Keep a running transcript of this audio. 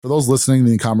For those listening in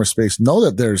the e-commerce space, know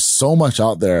that there's so much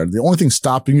out there. The only thing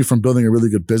stopping you from building a really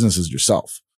good business is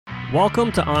yourself.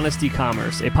 Welcome to Honest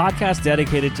E-commerce, a podcast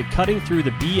dedicated to cutting through the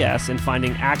BS and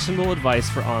finding actionable advice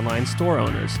for online store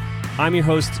owners. I'm your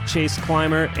host, Chase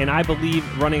Clymer, and I believe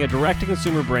running a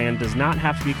direct-to-consumer brand does not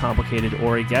have to be complicated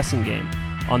or a guessing game.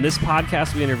 On this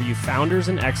podcast, we interview founders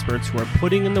and experts who are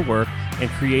putting in the work and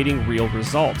creating real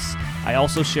results. I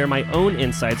also share my own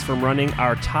insights from running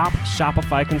our top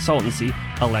Shopify consultancy,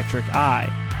 Electric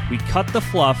Eye. We cut the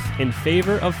fluff in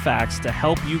favor of facts to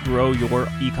help you grow your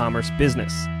e-commerce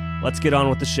business. Let's get on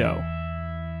with the show.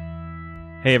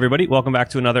 Hey everybody, welcome back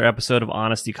to another episode of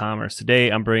Honest E-commerce. Today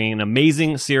I'm bringing an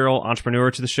amazing serial entrepreneur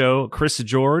to the show, Chris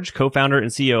George, co-founder and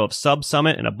CEO of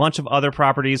SubSummit and a bunch of other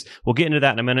properties. We'll get into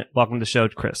that in a minute. Welcome to the show,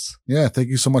 Chris. Yeah, thank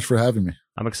you so much for having me.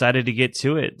 I'm excited to get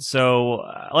to it. So,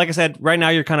 like I said, right now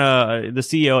you're kind of the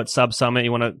CEO at SubSummit.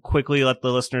 You want to quickly let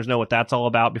the listeners know what that's all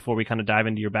about before we kind of dive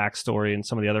into your backstory and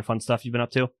some of the other fun stuff you've been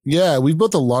up to? Yeah, we've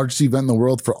built the largest event in the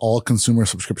world for all consumer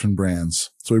subscription brands.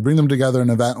 So we bring them together in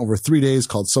an event over 3 days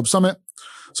called SubSummit.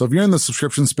 So if you're in the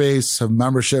subscription space, have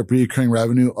membership, recurring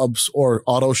revenue, or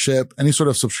auto ship, any sort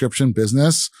of subscription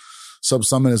business,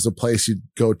 SubSummit is the place you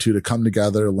go to come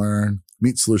together, learn,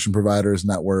 meet solution providers,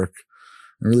 network,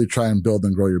 and really try and build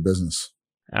and grow your business.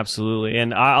 Absolutely.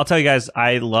 And I'll tell you guys,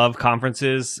 I love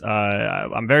conferences.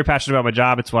 I'm very passionate about my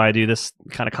job. It's why I do this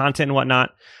kind of content and whatnot.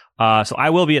 So I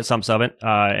will be at SubSummit,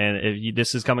 and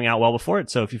this is coming out well before it.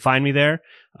 So if you find me there,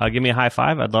 give me a high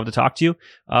five. I'd love to talk to you.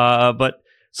 But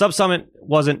SubSummit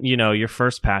wasn't, your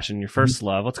first passion, your first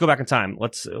love. Let's go back in time.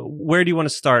 Where do you want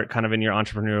to start kind of in your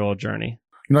entrepreneurial journey?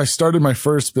 I started my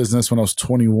first business when I was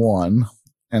 21,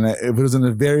 and it was in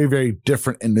a very, very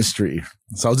different industry.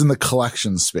 So I was in the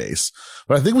collection space,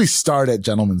 but I think we started at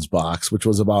Gentleman's Box, which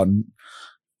was about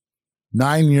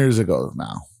 9 years ago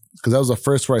now, because that was the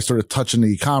first where I started touching the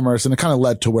e-commerce, and it kind of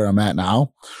led to where I'm at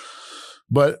now.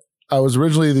 But I was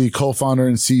originally the co-founder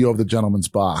and CEO of the Gentleman's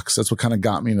Box. That's what kind of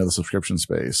got me into the subscription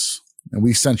space. And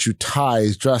we sent you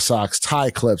ties, dress socks, tie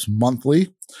clips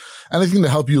monthly, anything to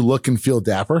help you look and feel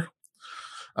dapper.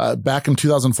 Back in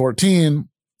 2014,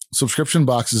 subscription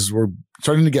boxes were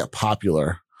starting to get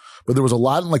popular, but there was a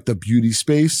lot in like the beauty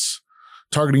space,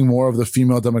 targeting more of the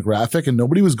female demographic, and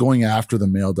nobody was going after the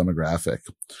male demographic.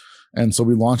 And so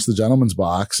we launched the Gentleman's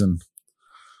Box, and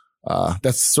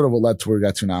that's sort of what led to where we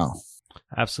got to now.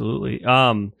 Absolutely.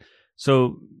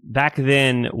 So back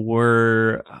then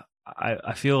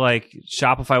I feel like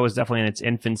Shopify was definitely in its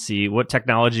infancy. What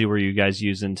technology were you guys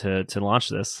using to launch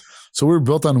this? So we were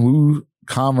built on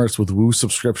WooCommerce with Woo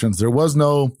subscriptions. There was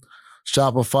no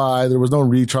Shopify. There was no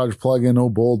Recharge plugin, no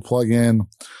Bold plugin.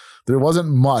 There wasn't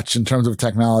much in terms of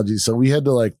technology. So we had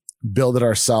to build it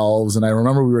ourselves. And I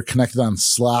remember we were connected on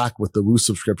Slack with the Woo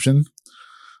subscription,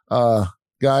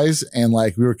 guys, and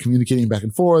we were communicating back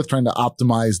and forth, trying to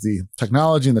optimize the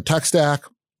technology and the tech stack.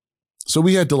 So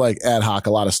we had to ad hoc a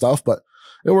lot of stuff, but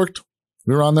it worked.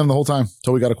 We were on them the whole time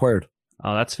until we got acquired.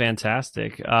 Oh, that's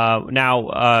fantastic.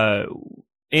 Now,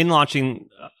 in launching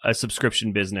a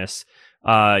subscription business,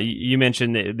 you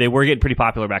mentioned that they were getting pretty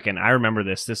popular back then. I remember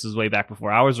this. This is way back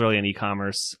before I was really in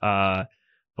e-commerce.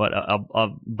 But a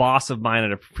boss of mine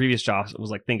at a previous job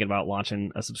was thinking about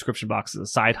launching a subscription box as a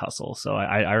side hustle. So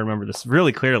I remember this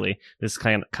really clearly, this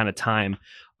kind of time.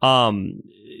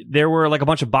 There were a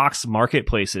bunch of box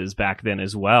marketplaces back then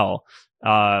as well.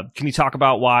 Can you talk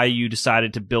about why you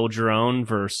decided to build your own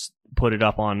versus put it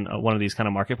up on one of these kind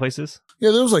of marketplaces?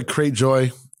 Yeah, there was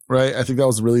Cratejoy, right? I think that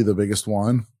was really the biggest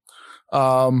one.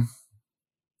 I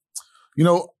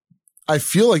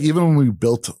feel like even when we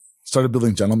started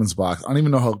building Gentleman's Box, I don't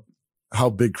even know how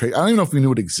big Crate, I don't even know if we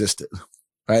knew it existed.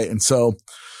 Right. And so,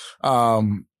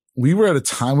 we were at a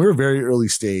time, we were very early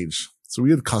stage. So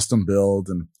we had custom build,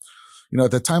 and,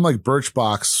 at that time,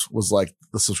 Birchbox was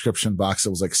the subscription box that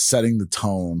was setting the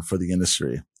tone for the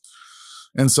industry.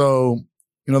 And so,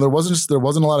 there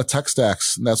wasn't a lot of tech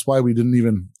stacks. And that's why we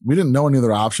didn't know any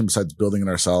other option besides building it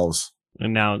ourselves.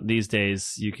 And now these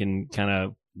days you can kind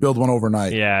of build one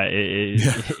overnight. Yeah,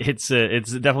 it's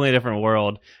definitely a different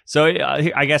world. So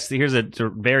I guess here's a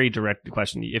very direct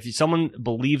question: if someone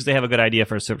believes they have a good idea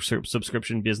for a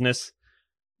subscription business,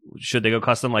 should they go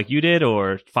custom like you did,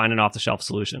 or find an off-the-shelf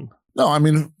solution? No, I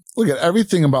mean, look at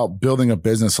everything about building a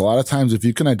business. A lot of times, if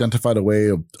you can identify the way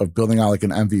of building out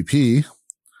an MVP,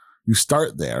 you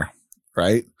start there,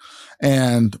 right?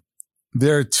 And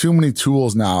there are too many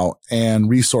tools now and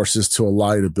resources to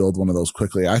allow you to build one of those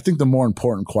quickly. I think the more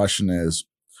important question is,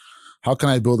 how can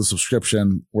I build a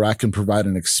subscription where I can provide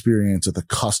an experience that the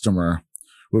customer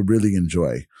would really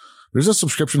enjoy? There's a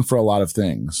subscription for a lot of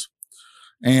things.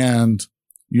 And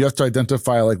You have to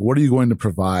identify, like, what are you going to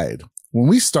provide? When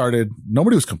we started,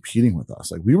 nobody was competing with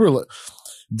us. Like, we were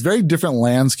very different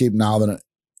landscape now than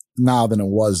it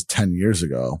was 10 years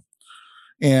ago.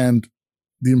 And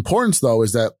the importance, though,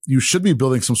 is that you should be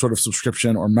building some sort of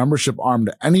subscription or membership arm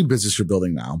to any business you're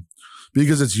building now,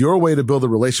 because it's your way to build a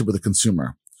relationship with the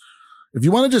consumer. If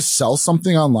you want to just sell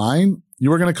something online,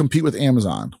 you are going to compete with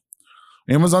Amazon.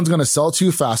 Amazon's going to sell it to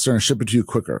you faster and ship it to you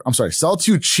quicker. I'm sorry, sell it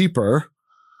to you cheaper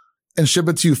and ship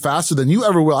it to you faster than you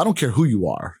ever will. I don't care who you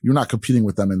are. You're not competing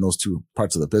with them in those two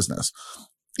parts of the business.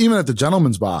 Even at the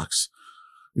Gentleman's Box,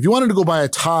 if you wanted to go buy a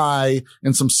tie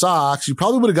and some socks, you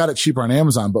probably would have got it cheaper on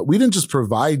Amazon, but we didn't just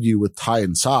provide you with tie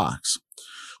and socks.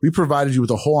 We provided you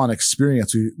with a whole on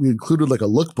experience. We included like a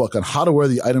lookbook on how to wear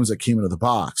the items that came into the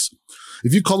box.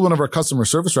 If you called one of our customer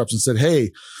service reps and said,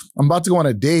 hey, I'm about to go on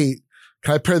a date.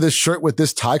 Can I pair this shirt with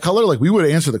this tie color? Like, we would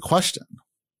answer the question.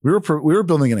 We were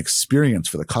building an experience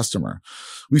for the customer.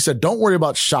 We said, don't worry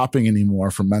about shopping anymore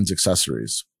for men's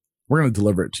accessories. We're going to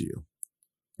deliver it to you.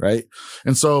 Right.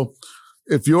 And so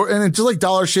and it's just like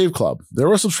Dollar Shave Club, they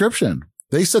were a subscription.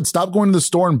 They said, stop going to the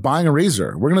store and buying a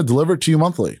razor. We're going to deliver it to you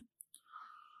monthly.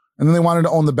 And then they wanted to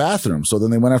own the bathroom. So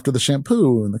then they went after the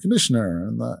shampoo and the conditioner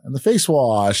and the face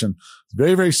wash, and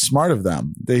very, very smart of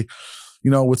them. They,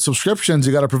 with subscriptions,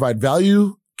 you got to provide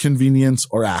value, convenience,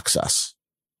 or access.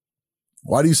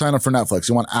 Why do you sign up for Netflix?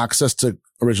 You want access to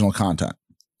original content.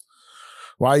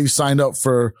 Why you signed up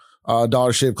for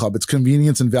Dollar Shave Club? It's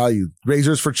convenience and value.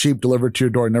 Razors for cheap, delivered to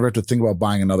your door. Never have to think about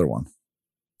buying another one.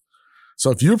 So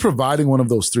if you're providing one of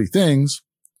those three things,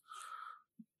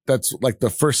 that's like the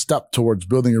first step towards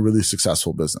building a really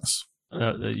successful business.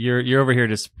 You're over here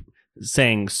just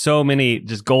saying so many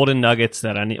just golden nuggets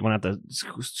that I'm going to have to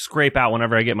scrape out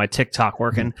whenever I get my TikTok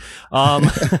working. All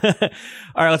right,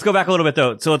 let's go back a little bit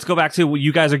though. So let's go back to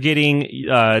you guys are getting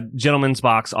Gentleman's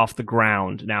Box off the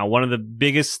ground. Now, one of the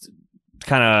biggest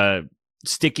kind of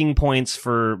sticking points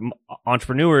for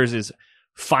entrepreneurs is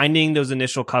finding those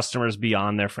initial customers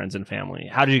beyond their friends and family.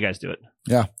 How did you guys do it?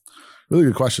 Yeah. Really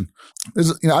good question.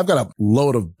 I've got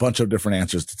a bunch of different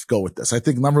answers to go with this. I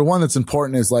think number one that's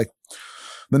important is like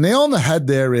the nail on the head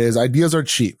there is ideas are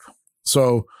cheap.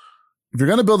 So if you're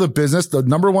going to build a business, the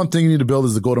number one thing you need to build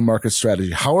is the go-to-market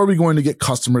strategy. How are we going to get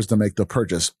customers to make the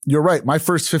purchase? You're right. My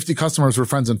first 50 customers were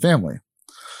friends and family.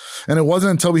 And it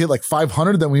wasn't until we hit like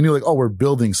 500 that we knew like, oh, we're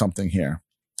building something here.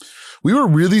 We were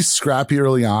really scrappy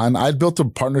early on. I'd built a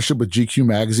partnership with GQ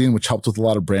Magazine, which helped with a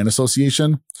lot of brand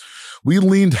association. We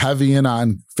leaned heavy in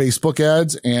on Facebook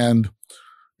ads and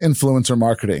influencer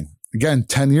marketing. Again,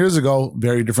 10 years ago,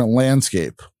 very different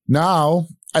landscape. Now,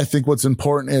 I think what's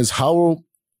important is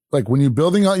when you're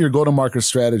building out your go-to-market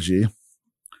strategy,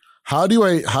 how do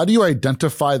you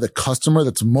identify the customer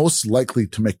that's most likely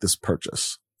to make this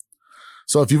purchase?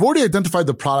 So if you've already identified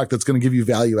the product that's going to give you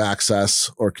value,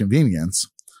 access, or convenience,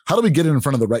 how do we get it in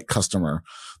front of the right customer?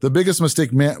 The biggest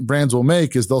mistake brands will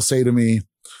make is they'll say to me,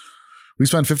 we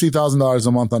spend $50,000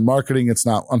 a month on marketing. It's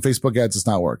not on Facebook ads. It's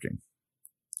not working.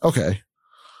 Okay.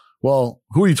 Well,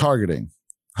 who are you targeting?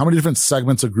 How many different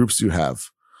segments of groups do you have?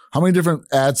 How many different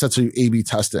ad sets are you A/B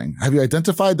testing? Have you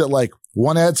identified that like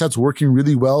one ad set's working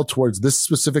really well towards this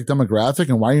specific demographic,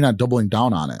 and why are you not doubling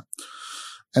down on it?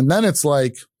 And then it's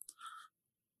like,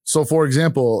 so for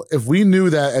example, if we knew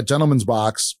that at Gentleman's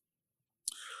Box,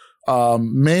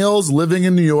 males living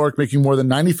in New York making more than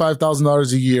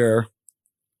 $95,000 a year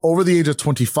over the age of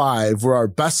 25 were our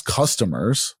best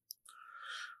customers,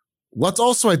 let's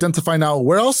also identify now,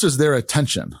 where else is there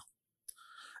attention?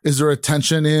 Is there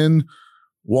attention in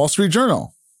Wall Street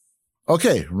Journal?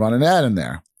 Okay, run an ad in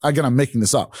there. Again, I'm making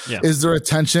this up. Yeah. Is there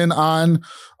attention on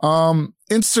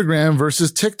Instagram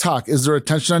versus TikTok? Is there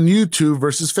attention on YouTube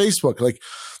versus Facebook? Like,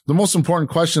 the most important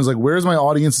question is like, where's my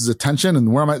audience's attention, and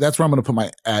that's where I'm going to put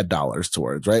my ad dollars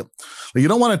towards, right? Like, you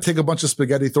don't want to take a bunch of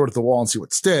spaghetti, throw it at the wall and see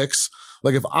what sticks.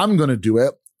 Like, if I'm going to do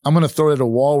it, I'm going to throw it at a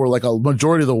wall where like a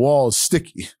majority of the wall is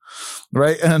sticky,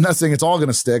 right? And I'm not saying it's all going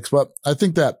to stick, but I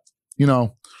think that,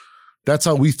 that's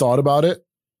how we thought about it.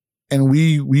 And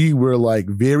we were like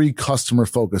very customer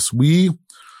focused. We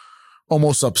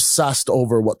almost obsessed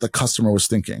over what the customer was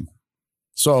thinking.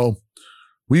 So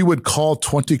we would call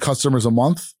 20 customers a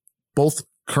month, both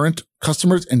current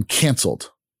customers, and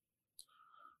canceled.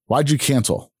 Why'd you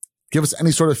cancel? Give us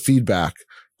any sort of feedback.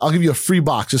 I'll give you a free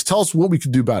box. Just tell us what we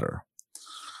could do better.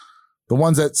 The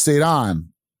ones that stayed on,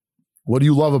 what do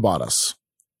you love about us?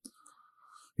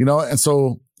 And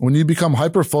so when you become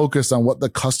hyper-focused on what the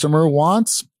customer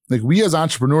wants, like, we as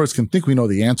entrepreneurs can think we know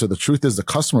the answer. The truth is the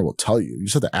customer will tell you. You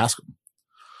just have to ask them.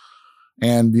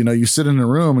 And, you sit in a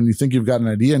room and you think you've got an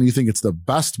idea and you think it's the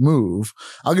best move.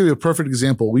 I'll give you a perfect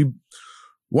example.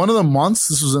 One of the months,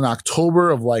 this was in October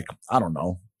of like, I don't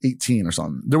know, 18 or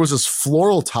something. There was this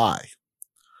floral tie.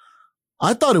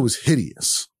 I thought it was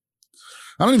hideous.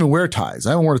 I don't even wear ties.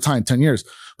 I haven't worn a tie in 10 years,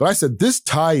 but I said, this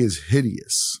tie is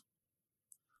hideous.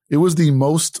 It was the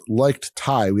most liked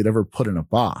tie we'd ever put in a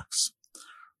box.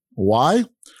 Why?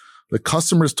 The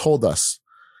customers told us,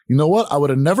 you know what? I would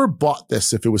have never bought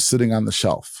this if it was sitting on the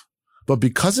shelf, but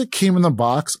because it came in the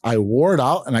box, I wore it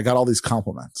out and I got all these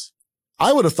compliments.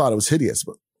 I would have thought it was hideous,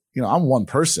 but I'm one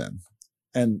person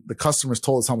and the customers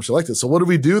told us how much they liked it. So what did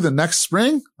we do the next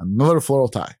spring? Another floral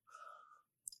tie,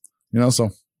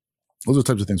 so those are the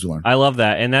types of things we learn. I love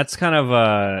that. And that's kind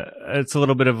of, it's a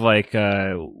little bit of like,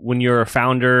 when you're a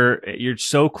founder, you're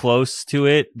so close to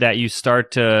it that you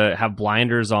start to have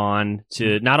blinders on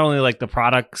to not only like the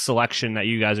product selection that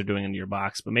you guys are doing in your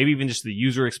box, but maybe even just the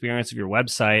user experience of your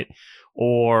website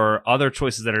or other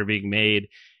choices that are being made.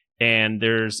 And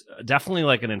there's definitely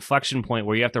like an inflection point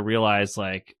where you have to realize,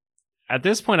 like, at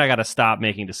this point, I got to stop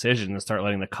making decisions and start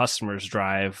letting the customers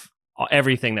drive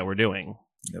everything that we're doing.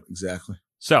 Yep, exactly.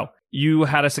 So you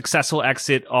had a successful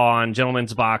exit on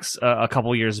Gentleman's Box a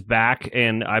couple years back,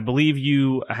 and I believe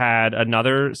you had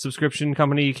another subscription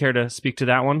company. You care to speak to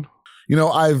that one?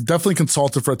 I've definitely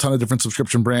consulted for a ton of different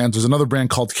subscription brands. There's another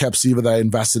brand called Capsiva that I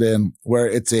invested in, where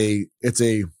it's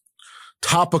a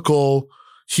topical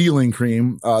healing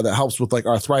cream that helps with like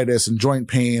arthritis and joint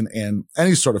pain and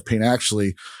any sort of pain.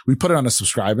 Actually, we put it on a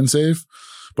subscribe and save,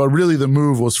 but really the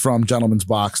move was from Gentleman's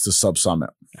Box to Sub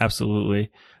Summit. Absolutely.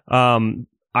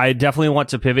 I definitely want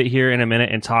to pivot here in a minute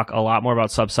and talk a lot more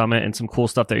about Sub Summit and some cool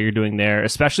stuff that you're doing there,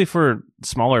 especially for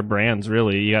smaller brands.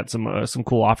 Really, you got some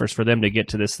cool offers for them to get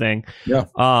to this thing. Yeah.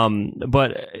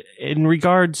 But in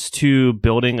regards to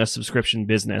building a subscription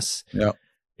business, yeah.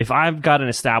 If I've got an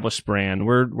established brand,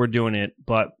 we're doing it,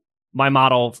 but my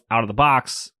model out of the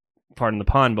box, pardon the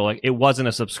pun, but like it wasn't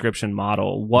a subscription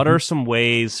model. What are some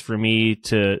ways for me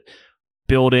to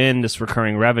build in this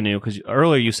recurring revenue? Because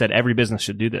earlier you said every business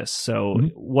should do this. So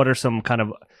what are some kind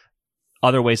of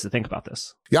other ways to think about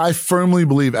this? Yeah, I firmly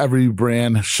believe every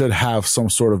brand should have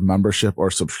some sort of membership or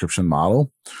subscription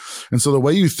model. And so the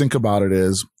way you think about it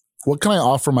is, what can I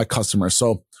offer my customers?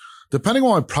 So depending on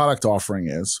what my product offering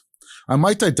is, I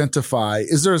might identify,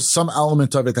 is there some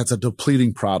element of it that's a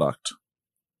depleting product?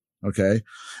 Okay.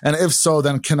 And if so,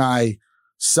 then can I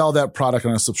sell that product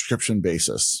on a subscription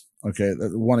basis? Okay.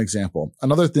 That's one example.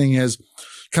 Another thing is,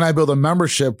 can I build a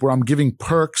membership where I'm giving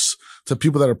perks to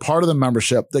people that are part of the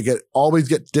membership? They always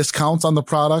get discounts on the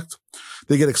product.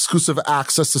 They get exclusive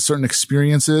access to certain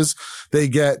experiences. They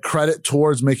get credit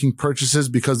towards making purchases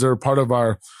because they're part of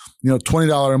our,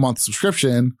 $20 a month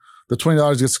subscription. The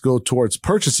 $20 gets to go towards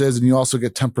purchases, and you also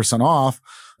get 10% off.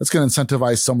 That's going to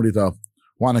incentivize somebody to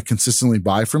want to consistently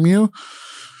buy from you.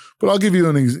 But I'll give you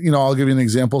an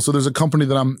example. So there's a company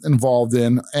that I'm involved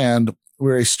in, and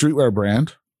we're a streetwear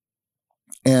brand,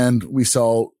 and we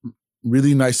sell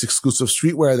really nice exclusive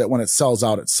streetwear that when it sells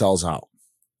out, it sells out.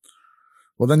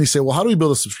 Well, then you say, well, how do we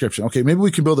build a subscription? Okay, maybe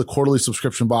we can build a quarterly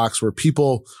subscription box where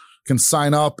people can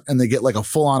sign up and they get like a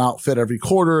full-on outfit every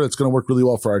quarter. It's going to work really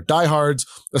well for our diehards,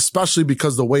 especially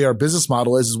because the way our business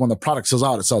model is when the product sells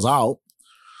out, it sells out.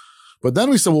 But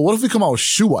then we said, well, what if we come out with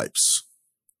shoe wipes,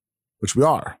 which we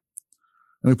are.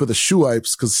 And we put the shoe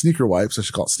wipes, because sneaker wipes, I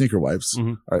should call it sneaker wipes.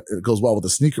 It goes well with the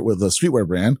streetwear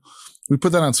brand. We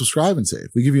put that on subscribe and save.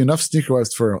 We give you enough sneaker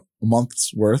wipes for a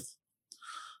month's worth,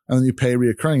 and then you pay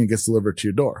reoccurring and it gets delivered to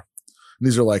your door. And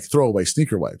these are like throwaway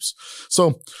sneaker wipes.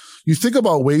 So you think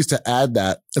about ways to add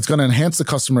that. It's going to enhance the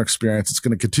customer experience. It's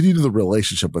going to continue the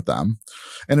relationship with them.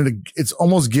 And it's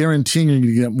almost guaranteeing you're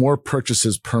going to get more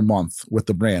purchases per month with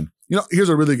the brand. Here's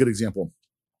a really good example.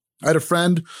 I had a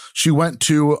friend, she went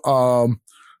to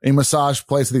a massage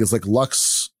place. I think it's like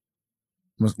Lux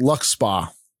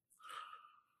Spa.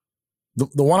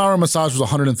 The 1 hour massage was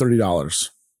 $130.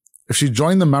 If she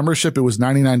joined the membership, it was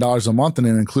 $99 a month, and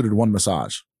it included one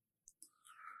massage.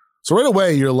 So right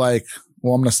away, you're like,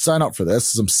 well, I'm going to sign up for this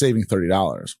because I'm saving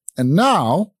 $30. And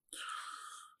now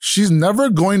she's never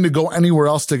going to go anywhere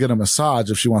else to get a massage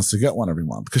if she wants to get one every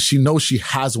month, because she knows she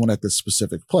has one at this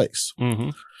specific place.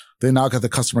 They now got the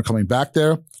customer coming back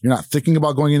there. You're not thinking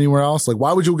about going anywhere else. Like,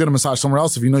 why would you get a massage somewhere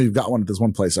else if you know you've got one at this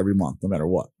one place every month, no matter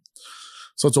what?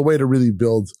 So it's a way to really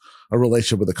build a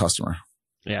relationship with the customer.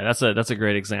 Yeah, that's a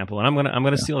great example, and I'm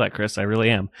gonna steal that, Chris. I really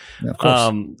am. Yeah, of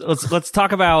course. Let's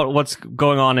talk about what's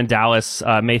going on in Dallas,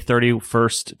 May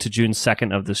 31st to June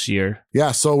 2nd of this year.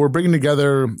 Yeah, so we're bringing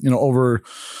together over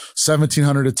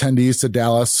 1,700 attendees to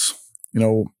Dallas.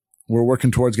 We're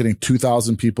working towards getting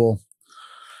 2,000 people.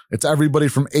 It's everybody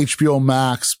from HBO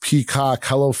Max, Peacock,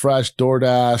 HelloFresh,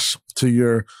 DoorDash, to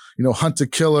your Hunt to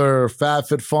Killer,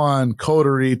 FabFitFun,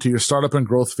 Coterie, to your startup and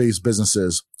growth phase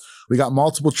businesses. We got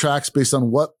multiple tracks based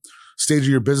on what stage of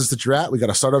your business that you're at. We got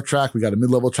a startup track. We got a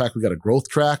mid-level track. We got a growth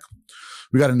track.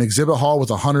 We got an exhibit hall with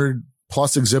 100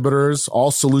 plus exhibitors,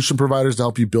 all solution providers to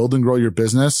help you build and grow your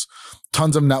business.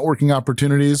 Tons of networking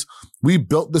opportunities. We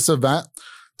built this event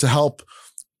to help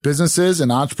businesses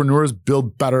and entrepreneurs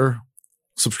build better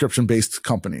subscription-based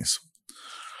companies.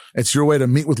 It's your way to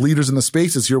meet with leaders in the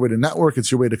space. It's your way to network.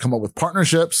 It's your way to come up with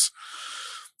partnerships.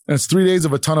 And it's 3 days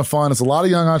of a ton of fun. It's a lot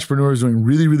of young entrepreneurs doing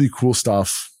really, really cool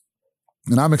stuff.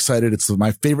 And I'm excited. It's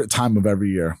my favorite time of every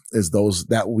year is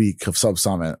that week of Sub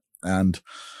Summit. And,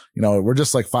 we're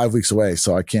just like 5 weeks away.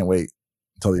 So I can't wait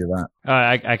until the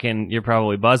event. You're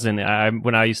probably buzzing.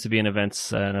 When I used to be in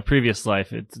events in a previous life,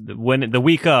 the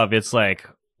week of, it's like,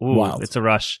 ooh, wild. It's a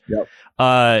rush. Yep.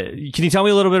 Can you tell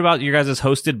me a little bit about your guys'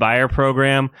 hosted buyer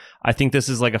program? I think this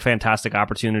is like a fantastic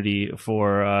opportunity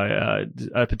for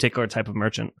a particular type of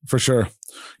merchant. For sure.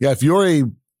 Yeah. If you're a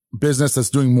business that's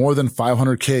doing more than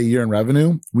 $500K a year in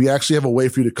revenue, we actually have a way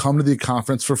for you to come to the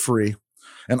conference for free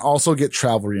and also get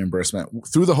travel reimbursement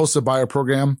through the hosted buyer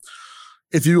program.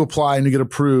 If you apply and you get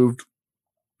approved,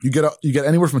 you get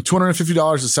anywhere from $250 to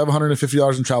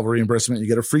 $750 in travel reimbursement. You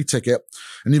get a free ticket,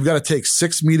 and you've got to take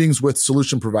 6 meetings with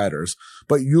solution providers.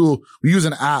 But we use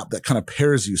an app that kind of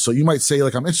pairs you. So you might say,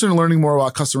 like, I'm interested in learning more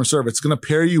about customer service. It's going to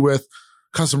pair you with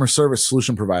customer service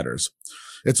solution providers.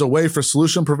 It's a way for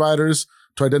solution providers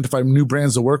to identify new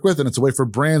brands to work with, and it's a way for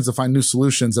brands to find new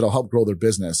solutions that'll help grow their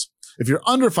business. If you're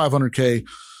under 500K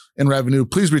in revenue,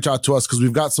 please reach out to us because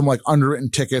we've got some like underwritten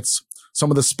tickets. Some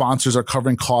of the sponsors are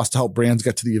covering costs to help brands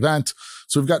get to the event.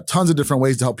 So we've got tons of different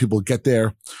ways to help people get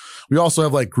there. We also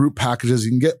have like group packages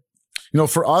you can get.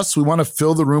 For us, we want to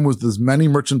fill the room with as many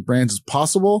merchant brands as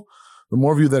possible. The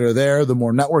more of you that are there, the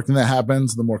more networking that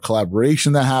happens, the more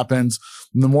collaboration that happens,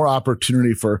 and the more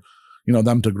opportunity for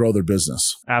them to grow their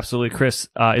business. Absolutely. Chris,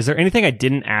 is there anything I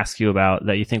didn't ask you about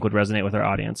that you think would resonate with our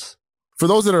audience? For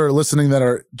those that are listening that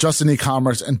are just in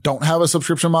e-commerce and don't have a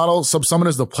subscription model, Sub Summit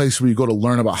is the place where you go to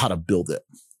learn about how to build it.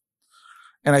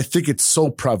 And I think it's so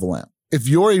prevalent. If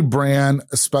you're a brand,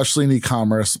 especially in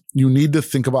e-commerce, you need to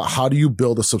think about how do you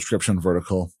build a subscription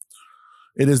vertical.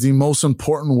 It is the most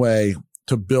important way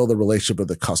to build a relationship with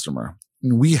the customer.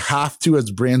 And we have to, as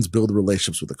brands, build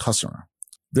relationships with the customer.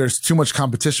 There's too much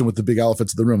competition with the big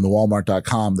elephants in the room, the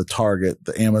Walmart.com, the Target,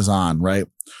 the Amazon, right?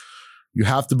 You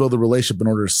have to build a relationship in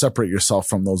order to separate yourself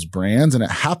from those brands. And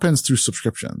it happens through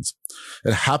subscriptions.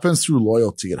 It happens through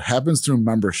loyalty. It happens through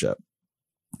membership.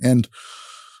 And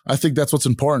I think that's what's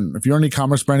important. If you're an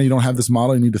e-commerce brand and you don't have this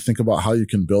model, you need to think about how you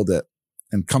can build it.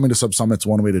 And coming to Sub Summit is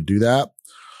one way to do that.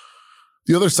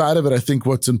 The other side of it, I think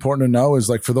what's important to know is,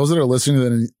 like, for those that are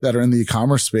listening that are in the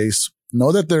e-commerce space,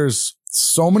 know that there's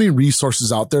so many resources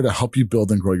out there to help you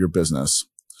build and grow your business.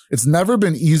 It's never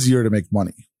been easier to make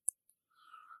money.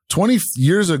 20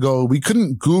 years ago, we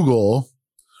couldn't Google,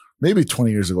 maybe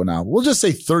 20 years ago now, we'll just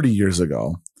say 30 years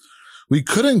ago, we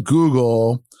couldn't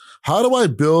Google, how do I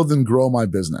build and grow my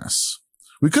business?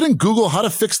 We couldn't Google how to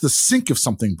fix the sink if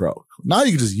something broke. Now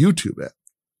you can just YouTube it,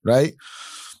 right?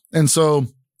 And so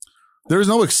there's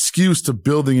no excuse to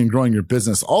building and growing your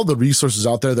business. All the resources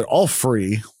out there, they're all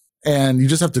free, and you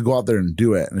just have to go out there and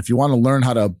do it. And if you want to learn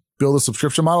how to build a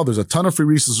subscription model, there's a ton of free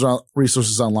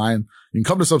resources online. You can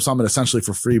come to Sub Summit essentially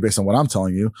for free based on what I'm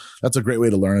telling you. That's a great way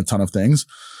to learn a ton of things.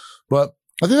 But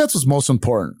I think that's what's most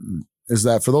important, is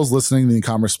that for those listening in the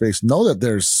e-commerce space, know that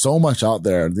there's so much out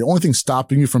there. The only thing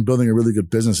stopping you from building a really good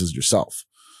business is yourself.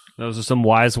 Those are some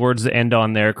wise words to end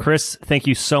on there. Chris, thank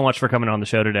you so much for coming on the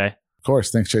show today. Of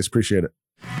course. Thanks, Chase. Appreciate it.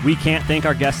 We can't thank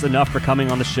our guests enough for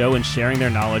coming on the show and sharing their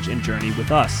knowledge and journey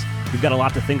with us. We've got a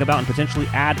lot to think about and potentially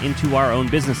add into our own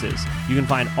businesses. You can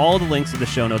find all the links in the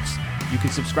show notes. You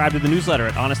can subscribe to the newsletter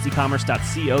at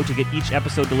honestecommerce.co to get each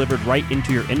episode delivered right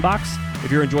into your inbox.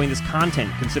 If you're enjoying this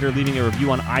content, consider leaving a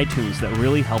review on iTunes. That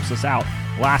really helps us out.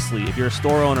 Lastly, if you're a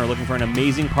store owner looking for an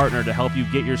amazing partner to help you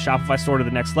get your Shopify store to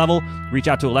the next level, reach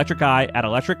out to Electric Eye at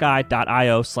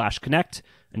electriceye.io/connect.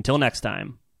 Until next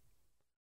time.